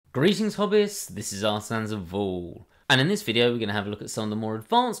Greetings hobbyists, this is Add Ons, and in this video we're going to have a look at some of the more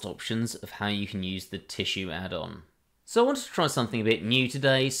advanced options of how you can use the tissue add-on. So I wanted to try something a bit new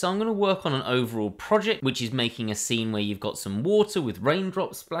today, so I'm going to work on an overall project which is making a scene where you've got some water with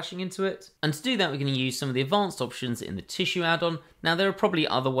raindrops splashing into it. And to do that we're going to use some of the advanced options in the tissue add-on. Now there are probably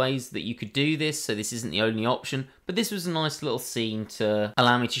other ways that you could do this, so this isn't the only option, but this was a nice little scene to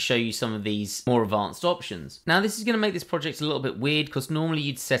allow me to show you some of these more advanced options. Now this is going to make this project a little bit weird because normally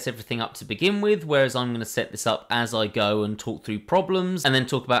you'd set everything up to begin with, whereas I'm going to set this up as I go and talk through problems and then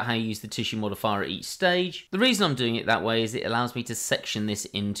talk about how you use the tissue modifier at each stage. The reason I'm doing it that way is it allows me to section this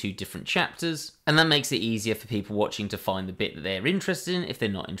into different chapters, and that makes it easier for people watching to find the bit that they're interested in if they're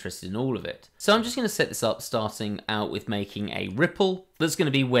not interested in all of it. So I'm just going to set this up starting out with making a ripple that's going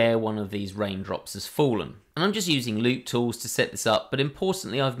to be where one of these raindrops has fallen. And I'm just using loop tools to set this up, but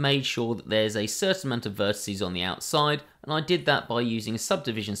importantly I've made sure that there's a certain amount of vertices on the outside, and I did that by using a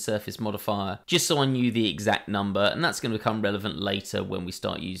subdivision surface modifier just so I knew the exact number, and that's going to become relevant later when we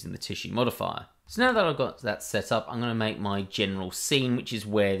start using the tissue modifier. So now that I've got that set up, I'm going to make my general scene, which is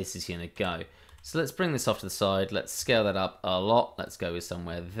where this is going to go. So let's bring this off to the side, let's scale that up a lot, let's go with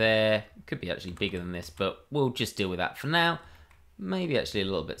somewhere there. It could be actually bigger than this, but we'll just deal with that for now. Maybe actually a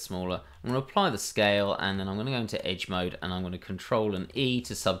little bit smaller. I'm going to apply the scale and then I'm going to go into edge mode and I'm going to Control and E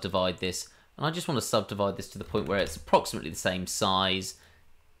to subdivide this. And I just want to subdivide this to the point where it's approximately the same size.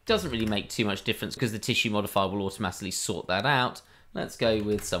 Doesn't really make too much difference because the tissue modifier will automatically sort that out. Let's go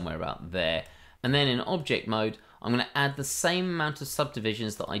with somewhere about there. And then in object mode, I'm going to add the same amount of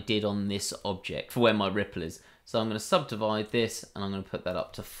subdivisions that I did on this object for where my ripple is. So I'm going to subdivide this and I'm going to put that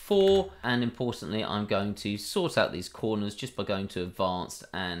up to 4. And importantly, I'm going to sort out these corners just by going to advanced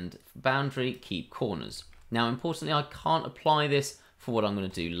and boundary, keep corners. Now, importantly, I can't apply this for what I'm going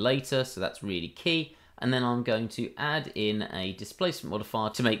to do later, so that's really key. And then I'm going to add in a displacement modifier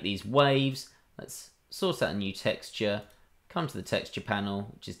to make these waves. Let's sort out a new texture. Come to the texture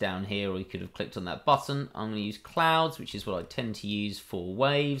panel, which is down here, or you could have clicked on that button. I'm going to use clouds, which is what I tend to use for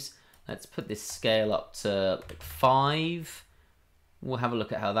waves. Let's put this scale up to 5. We'll have a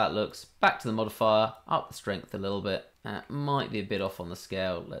look at how that looks. Back to the modifier, up the strength a little bit. That might be a bit off on the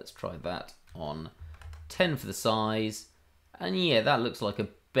scale. Let's try that on 10 for the size. And yeah, that looks like a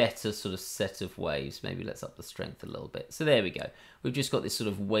better sort of set of waves. Maybe let's up the strength a little bit. So there we go. We've just got this sort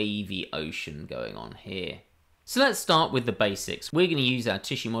of wavy ocean going on here. So let's start with the basics. We're going to use our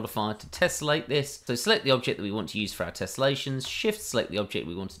tissue modifier to tessellate this. So select the object that we want to use for our tessellations, shift select the object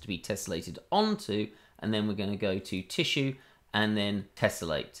we want it to be tessellated onto, and then we're going to go to tissue and then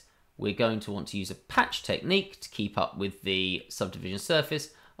tessellate. We're going to want to use a patch technique to keep up with the subdivision surface,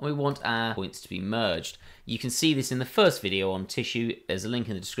 and we want our points to be merged. You can see this in the first video on tissue. There's a link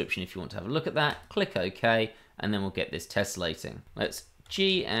in the description if you want to have a look at that. Click OK, and then we'll get this tessellating. Let's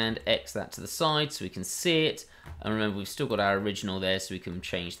G and X that to the side so we can see it. And remember, we've still got our original there so we can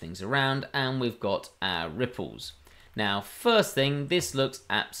change things around, and we've got our ripples. Now, first thing, this looks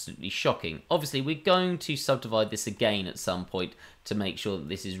absolutely shocking. Obviously, we're going to subdivide this again at some point to make sure that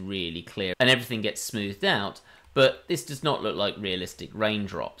this is really clear and everything gets smoothed out, but this does not look like realistic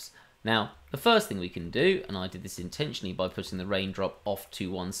raindrops. Now, the first thing we can do, and I did this intentionally by putting the raindrop off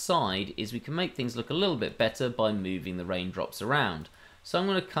to one side, is we can make things look a little bit better by moving the raindrops around. So I'm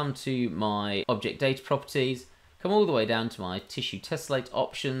going to come to my object data properties, come all the way down to my tissue tessellate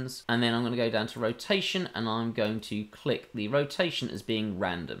options, and then I'm going to go down to rotation, and I'm going to click the rotation as being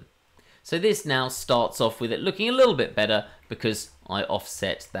random. So this now starts off with it looking a little bit better because I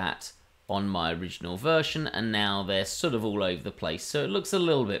offset that on my original version, and now they're sort of all over the place, so it looks a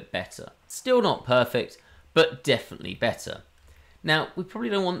little bit better. Still not perfect, but definitely better. Now, we probably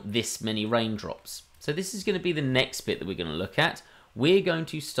don't want this many raindrops, so this is going to be the next bit that we're going to look at. We're going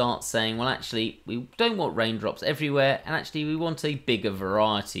to start saying, well, actually, we don't want raindrops everywhere, and actually we want a bigger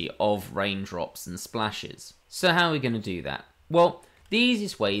variety of raindrops and splashes. So how are we going to do that? Well, the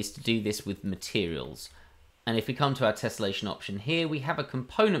easiest way is to do this with materials. And if we come to our tessellation option here, we have a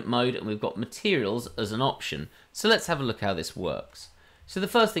component mode and we've got materials as an option. So let's have a look how this works. So the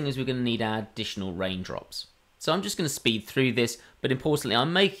first thing is we're going to need our additional raindrops. So I'm just going to speed through this, but importantly,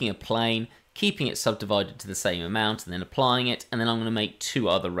 I'm making a plane, keeping it subdivided to the same amount and then applying it, and then I'm going to make 2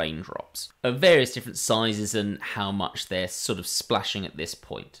 other raindrops of various different sizes and how much they're sort of splashing at this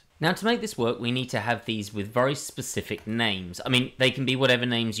point. Now, to make this work, we need to have these with very specific names. I mean, they can be whatever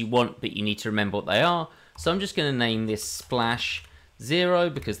names you want, but you need to remember what they are. So I'm just going to name this splash 0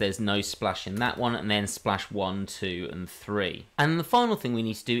 because there's no splash in that one, and then splash 1, 2 and 3. And the final thing we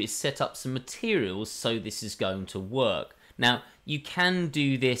need to do is set up some materials so this is going to work. Now, you can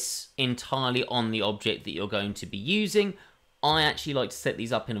do this entirely on the object that you're going to be using, I actually like to set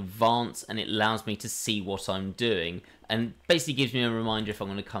these up in advance, and it allows me to see what I'm doing and basically gives me a reminder if I'm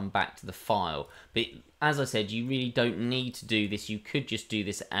going to come back to the file. But as I said, you really don't need to do this. You could just do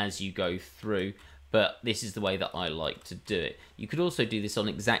this as you go through, but this is the way that I like to do it. You could also do this on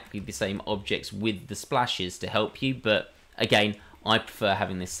exactly the same objects with the splashes to help you, but again, I prefer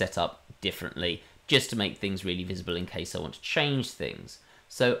having this set up differently just to make things really visible in case I want to change things.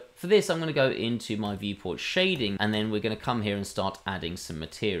 So for this, I'm going to go into my viewport shading, and then we're going to come here and start adding some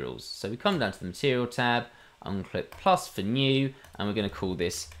materials. So we come down to the material tab, I'm going to click plus for new, and we're going to call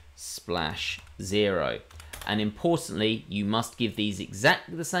this splash 0. And importantly, you must give these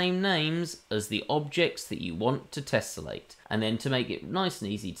exactly the same names as the objects that you want to tessellate. And then to make it nice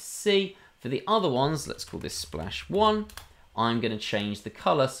and easy to see, for the other ones, let's call this splash 1, I'm going to change the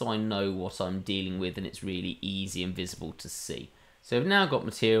color so I know what I'm dealing with and it's really easy and visible to see. So we've now got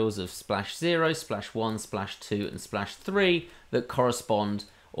materials of splash 0, splash 1, splash 2 and splash 3 that correspond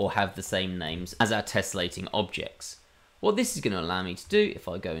or have the same names as our tessellating objects. What this is going to allow me to do, if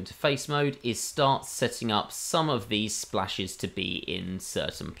I go into face mode, is start setting up some of these splashes to be in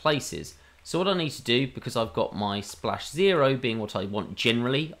certain places. So what I need to do, because I've got my splash 0 being what I want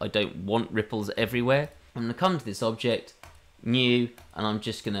generally, I don't want ripples everywhere, I'm going to come to this object, new, and I'm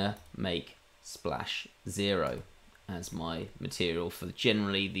just going to make splash 0 as my material for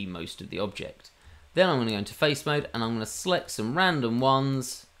generally the most of the object. Then I'm going to go into face mode and I'm going to select some random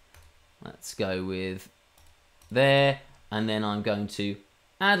ones. Let's go with there, and then I'm going to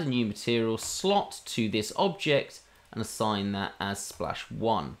add a new material slot to this object and assign that as splash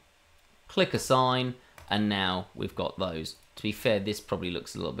 1. Click assign, and now we've got those. To be fair, this probably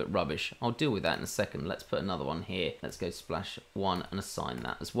looks a little bit rubbish. I'll deal with that in a second. Let's put another one here. Let's go splash 1 and assign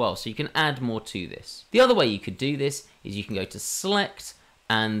that as well. So you can add more to this. The other way you could do this is you can go to select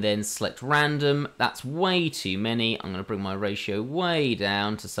and then select random. That's way too many. I'm going to bring my ratio way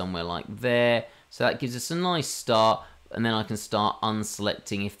down to somewhere like there. So that gives us a nice start. And then I can start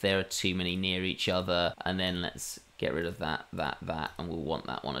unselecting if there are too many near each other. And then let's get rid of that, and we'll want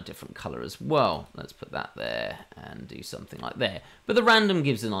that one a different color as well. Let's put that there and do something like there. But the random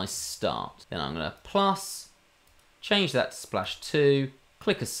gives a nice start. Then I'm going to plus, change that to splash 2,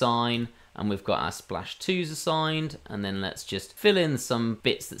 click assign, and we've got our splash 2s assigned. And then let's just fill in some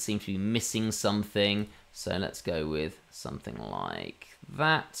bits that seem to be missing something. So let's go with something like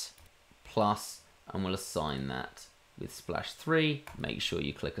that, plus, and we'll assign that with splash 3. Make sure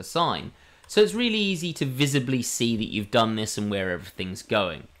you click assign. So it's really easy to visibly see that you've done this and where everything's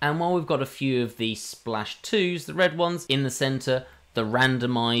going. And while we've got a few of the splash 2s, the red ones, in the center, the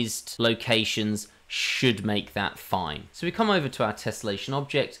randomized locations should make that fine. So we come over to our tessellation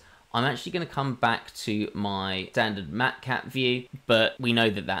object. I'm actually going to come back to my standard matcat view, but we know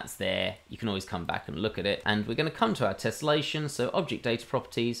that that's there. You can always come back and look at it. And we're going to come to our tessellation, so object data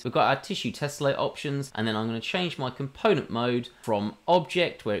properties. We've got our tissue tessellate options, and then I'm going to change my component mode from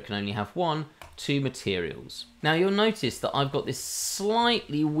object, where it can only have one, to materials. Now you'll notice that I've got this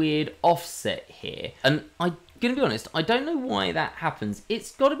slightly weird offset here, and I'm gonna be honest, I don't know why that happens.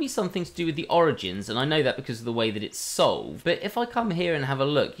 It's got to be something to do with the origins, and I know that because of the way that it's solved. But if I come here and have a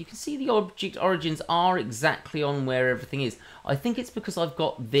look, you can see the object origins are exactly on where everything is. I think it's because I've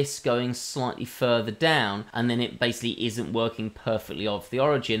got this going slightly further down, and then it basically isn't working perfectly off the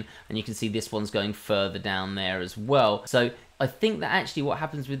origin, and you can see this one's going further down there as well. So I think that actually what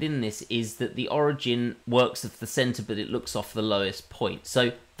happens within this is that the origin works at the center, but it looks off the lowest point.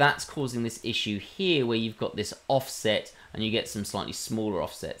 So that's causing this issue here where you've got this offset and you get some slightly smaller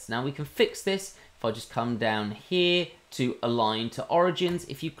offsets. Now we can fix this if I just come down here to align to origins.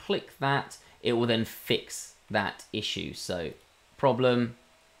 If you click that, it will then fix that issue. So problem,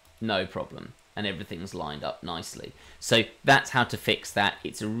 no problem, and everything's lined up nicely. So that's how to fix that.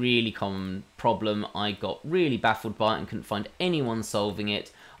 It's a really common problem. I got really baffled by it and couldn't find anyone solving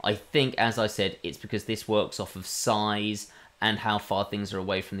it. I think, as I said, it's because this works off of size and how far things are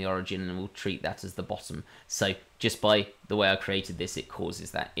away from the origin, and we'll treat that as the bottom. So just by the way I created this, it causes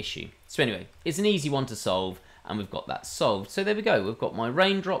that issue. So anyway, it's an easy one to solve, and we've got that solved. So there we go. We've got my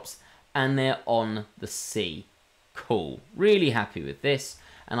raindrops, and they're on the sea. Cool. Really happy with this.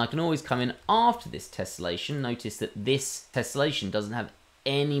 And I can always come in after this tessellation. Notice that this tessellation doesn't have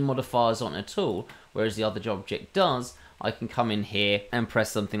any modifiers on it at all, whereas the other object does. I can come in here and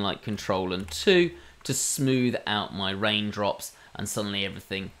press something like Control and 2 to smooth out my raindrops, and suddenly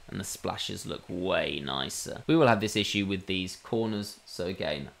everything and the splashes look way nicer. We will have this issue with these corners, so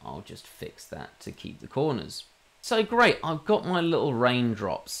again, I'll just fix that to keep the corners. So great, I've got my little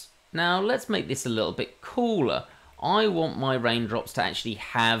raindrops. Now let's make this a little bit cooler. I want my raindrops to actually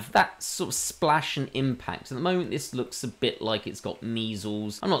have that sort of splash and impact. At the moment, this looks a bit like it's got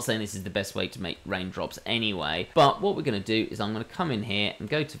measles. I'm not saying this is the best way to make raindrops anyway, but what we're going to do is I'm going to come in here and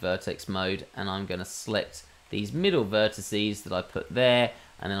go to vertex mode, and I'm going to select these middle vertices that I put there,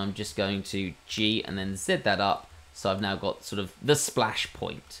 and then I'm just going to G and then Z that up. So I've now got sort of the splash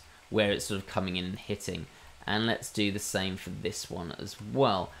point where it's sort of coming in and hitting. And let's do the same for this one as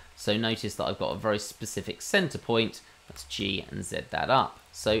well. So notice that I've got a very specific center point. Let's G and Z that up.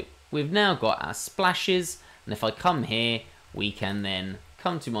 So we've now got our splashes, and if I come here, we can then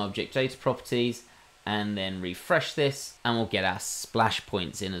come to my object data properties and then refresh this, and we'll get our splash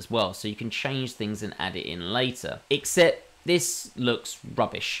points in as well. So you can change things and add it in later. Except this looks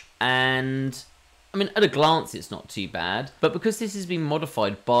rubbish, and I mean, at a glance, it's not too bad, but because this has been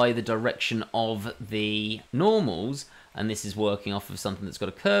modified by the direction of the normals, and this is working off of something that's got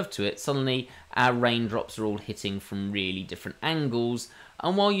a curve to it, suddenly our raindrops are all hitting from really different angles,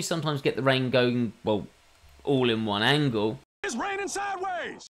 and while you sometimes get the rain going, well, all in one angle, it's raining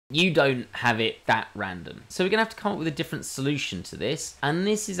sideways! You don't have it that random. So we're going to have to come up with a different solution to this, and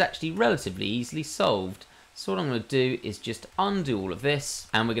this is actually relatively easily solved. So what I'm going to do is just undo all of this,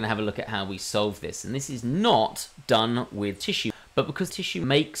 and we're going to have a look at how we solve this. And this is not done with tissue, but because tissue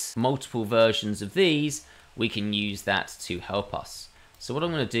makes multiple versions of these, we can use that to help us. So what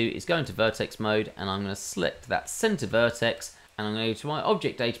I'm going to do is go into vertex mode, and I'm going to select that center vertex, and I'm going to go to my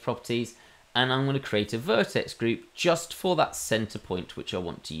object data properties, and I'm going to create a vertex group just for that center point which I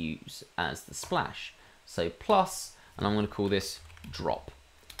want to use as the splash. So plus, and I'm going to call this drop,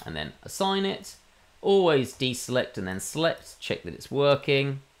 and then assign it. Always deselect and then select, check that it's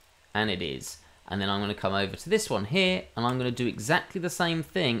working, and it is. And then I'm going to come over to this one here, and I'm going to do exactly the same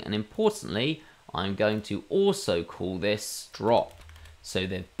thing, and importantly, I'm going to also call this drop. So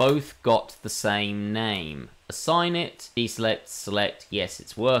they've both got the same name. Assign it, deselect, select, yes,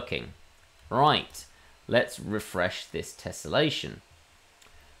 it's working. Right, let's refresh this tessellation.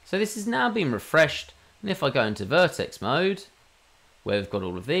 So this has now been refreshed, and if I go into vertex mode, where we've got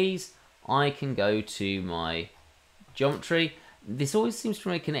all of these, I can go to my geometry. This always seems to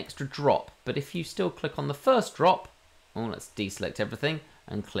make an extra drop, but if you still click on the first drop, oh, let's deselect everything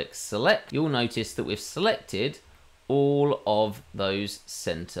and click select, you'll notice that we've selected all of those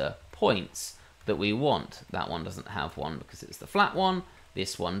center points that we want. That one doesn't have one because it's the flat one.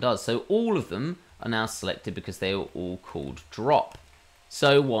 This one does. So all of them are now selected because they are all called drop.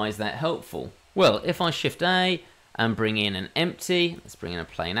 So why is that helpful? Well, if I shift A and bring in an empty, let's bring in a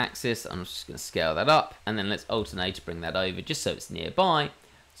plane axis, I'm just going to scale that up, and then let's alternate to bring that over just so it's nearby.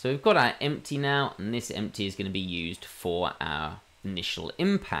 So we've got our empty now, and this empty is going to be used for our initial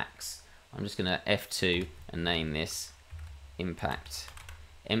impacts. I'm just going to F2 and name this impact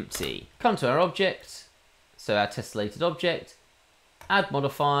empty. Come to our object, so our tessellated object, add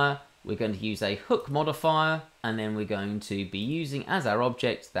modifier, we're going to use a hook modifier, and then we're going to be using as our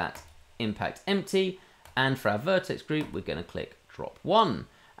object that impact empty, and for our vertex group we're going to click drop 1,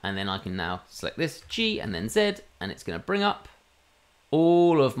 and then I can now select this G and then Z, and it's going to bring up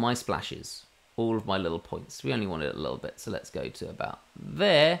all of my splashes, all of my little points. We only want it a little bit, so let's go to about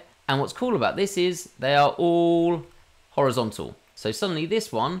there. And what's cool about this is they are all horizontal. So suddenly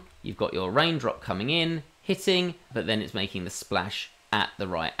this one, you've got your raindrop coming in, hitting, but then it's making the splash at the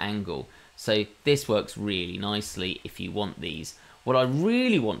right angle. So this works really nicely if you want these. What I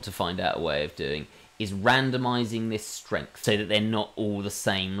really want to find out a way of doing is randomizing this strength so that they're not all the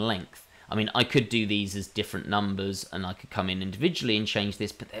same length. I mean, I could do these as different numbers and I could come in individually and change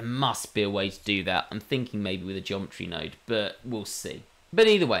this, but there must be a way to do that. I'm thinking maybe with a geometry node, but we'll see. But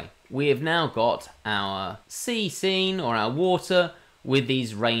either way, we have now got our sea scene or our water with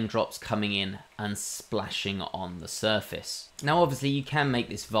these raindrops coming in and splashing on the surface. Now obviously you can make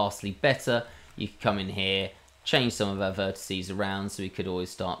this vastly better. You can come in here, change some of our vertices around, so we could always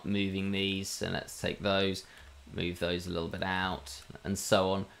start moving these. So let's take those, move those a little bit out, and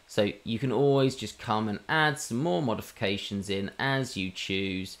so on. So you can always just come and add some more modifications in as you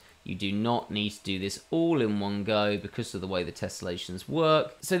choose. You do not need to do this all in one go because of the way the tessellations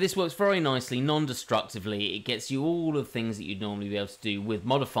work. So this works very nicely, non-destructively. It gets you all of the things that you'd normally be able to do with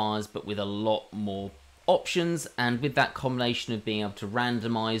modifiers, but with a lot more options, and with that combination of being able to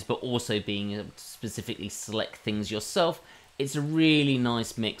randomize, but also being able to specifically select things yourself, it's a really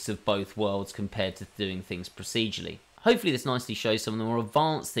nice mix of both worlds compared to doing things procedurally. Hopefully this nicely shows some of the more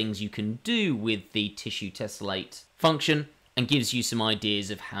advanced things you can do with the tissue tessellate function, and gives you some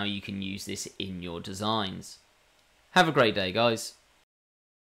ideas of how you can use this in your designs. Have a great day, guys.